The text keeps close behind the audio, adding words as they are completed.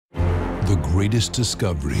The greatest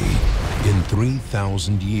discovery in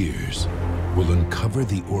 3,000 years will uncover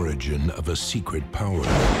the origin of a secret power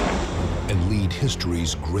and lead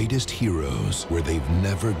history's greatest heroes where they've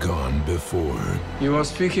never gone before. You are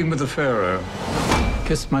speaking with the Pharaoh.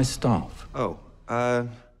 Kiss my staff. Oh,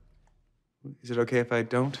 is it okay if I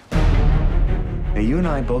don't? Now, you and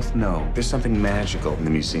I both know there's something magical in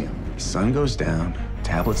the museum. The sun goes down,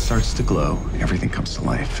 tablet starts to glow, everything comes to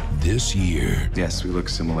life. This year... Yes, we look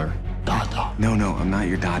similar. Dada. No, I'm not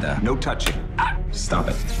your Dada. No touching. Stop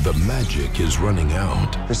it. The magic is running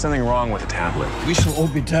out. There's something wrong with the tablet. We shall all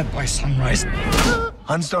be dead by sunrise.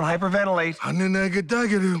 Huns don't hyperventilate.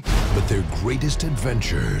 But their greatest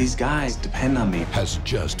adventure These guys depend on me. has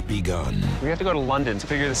just begun. We have to go to London to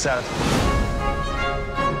figure this out.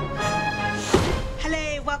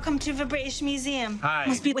 Hello, welcome to the British Museum. Hi.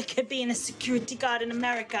 Must be wicked being a security guard in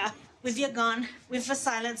America. With your gun, with the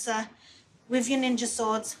silencer, with your ninja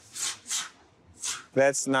swords.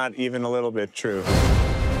 That's not even a little bit true.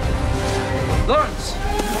 Lawrence!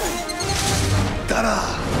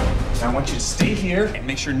 Ta-da! I want you to stay here and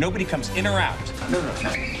make sure nobody comes in or out. No.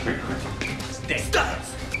 Stay. Stop!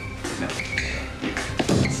 No.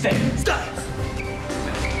 Stay. Stop!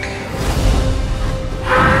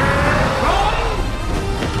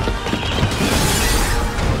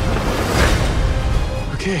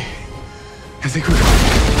 Okay. I think we're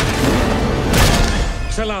going.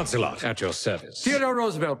 Sir Lancelot, at your service. Theodore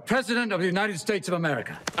Roosevelt, President of the United States of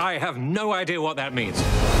America. I have no idea what that means.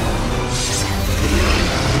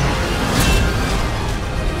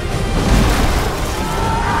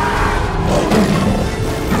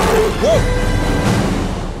 Whoa!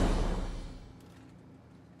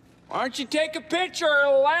 Why don't you take a picture?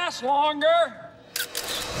 It'll last longer.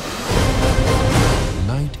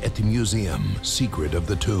 Night at the Museum, Secret of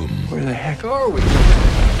the Tomb. Where the heck are we?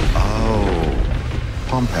 Oh,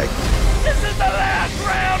 Pompeii. This is the last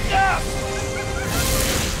roundup!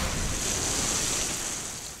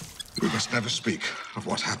 We must never speak of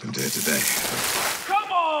what happened here today.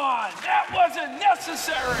 Come on! That wasn't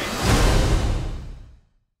necessary!